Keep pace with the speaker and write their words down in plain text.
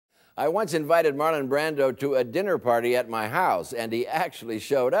I once invited Marlon Brando to a dinner party at my house, and he actually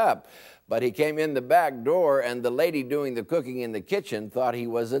showed up. But he came in the back door, and the lady doing the cooking in the kitchen thought he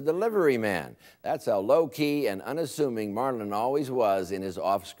was a delivery man. That's how low-key and unassuming Marlon always was in his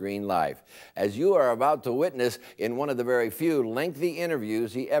off-screen life, as you are about to witness in one of the very few lengthy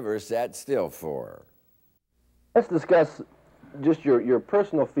interviews he ever sat still for. Let's discuss just your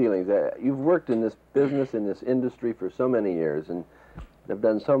personal feelings. You've worked in this business, in this industry for so many years, and have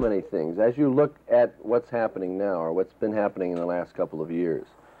done so many things. As you look at what's happening now, or what's been happening in the last couple of years,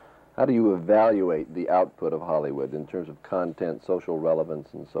 how do you evaluate the output of Hollywood in terms of content, social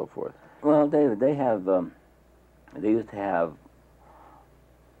relevance, and so forth? Well, David, they used to have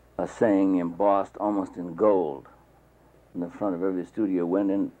a saying embossed almost in gold in the front of every studio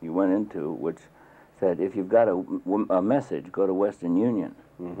you went into, which said, if you've got a message, go to Western Union.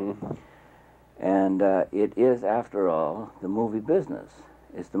 Mm-hmm. And it is, after all, the movie business.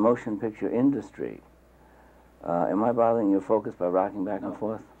 It's the motion picture industry. Am I bothering your focus by rocking back and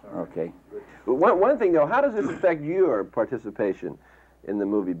forth? Okay. One thing, though, how does this affect your participation in the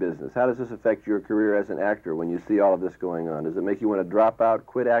movie business? How does this affect your career as an actor when you see all of this going on? Does it make you want to drop out,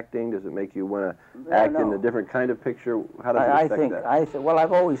 quit acting? Does it make you want to act in a different kind of picture? How does it affect that? Well,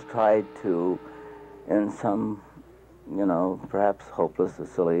 I've always tried to, in some, you know, perhaps hopeless or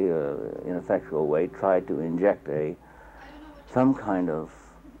silly, ineffectual way, tried to inject some kind of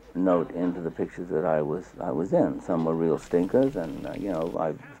note into the pictures that I was in. Some were real stinkers, and you know,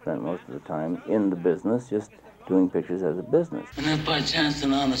 I've spent most of the time in the business, just doing pictures as a business. And if by chance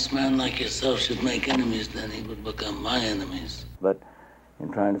an honest man like yourself should make enemies, then he would become my enemies. But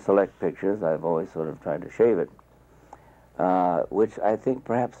in trying to select pictures, I've always sort of tried to shave it, which I think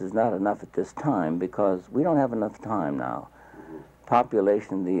perhaps is not enough at this time, because we don't have enough time now.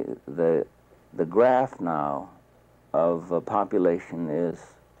 Population, the graph now of population is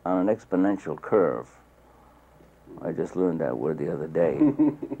on an exponential curve. I just learned that word the other day.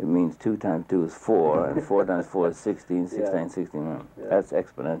 It means 2 times 2 is 4, and 4 times 4 is 16, 6 times 16. Yeah. That's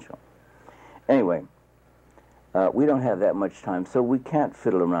exponential. Anyway, we don't have that much time, so we can't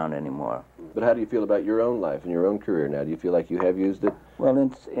fiddle around anymore. But how do you feel about your own life and your own career now? Do you feel like you have used it? Well,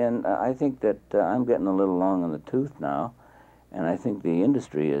 I think that I'm getting a little long in the tooth now, and I think the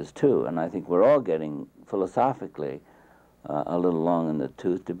industry is too, and I think we're all getting, philosophically, a little long in the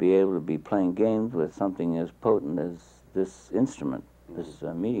tooth to be able to be playing games with something as potent as this instrument, this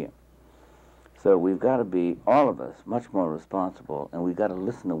medium. So we've got to be, all of us, much more responsible, and we've got to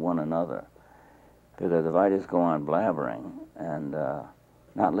listen to one another. Because if I just go on blabbering and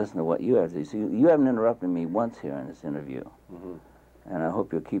not listen to what you have to say, you haven't interrupted me once here in this interview, and I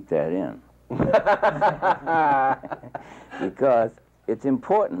hope you'll keep that in. Because it's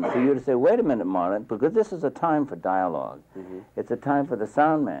important for you to say, wait a minute, Marlon, because this is a time for dialogue. It's a time for the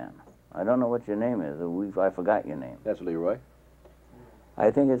sound man. I don't know what your name is. I forgot your name. That's Leroy.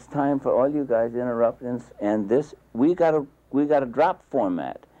 I think it's time for all you guys to interrupt, and this, we got a drop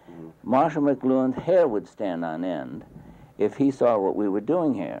format. Marshall McLuhan's hair would stand on end if he saw what we were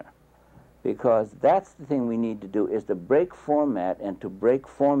doing here. Because that's the thing we need to do, is to break format and to break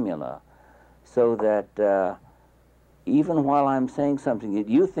formula, so that even while I'm saying something that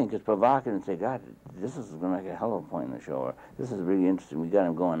you think is provocative and say, God, this is going to make a hell of a point in the show, or this is really interesting, we got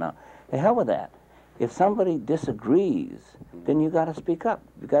him going now. The hell with that. If somebody disagrees, then you got to speak up.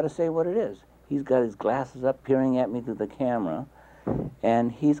 You got to say what it is. He's got his glasses up, peering at me through the camera,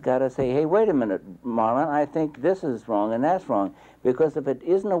 and he's got to say, hey, wait a minute, Marlon, I think this is wrong and that's wrong. Because if it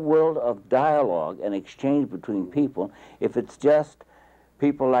isn't a world of dialogue and exchange between people, if it's just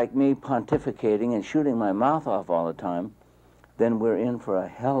people like me pontificating and shooting my mouth off all the time, then we're in for a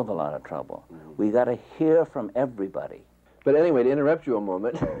hell of a lot of trouble. We got to hear from everybody. But anyway, to interrupt you a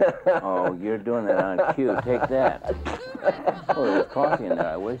moment. Oh, you're doing that on cue. Take that. Oh, there was coffee in there.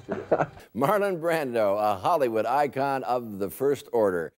 I wasted it. Marlon Brando, a Hollywood icon of the first order.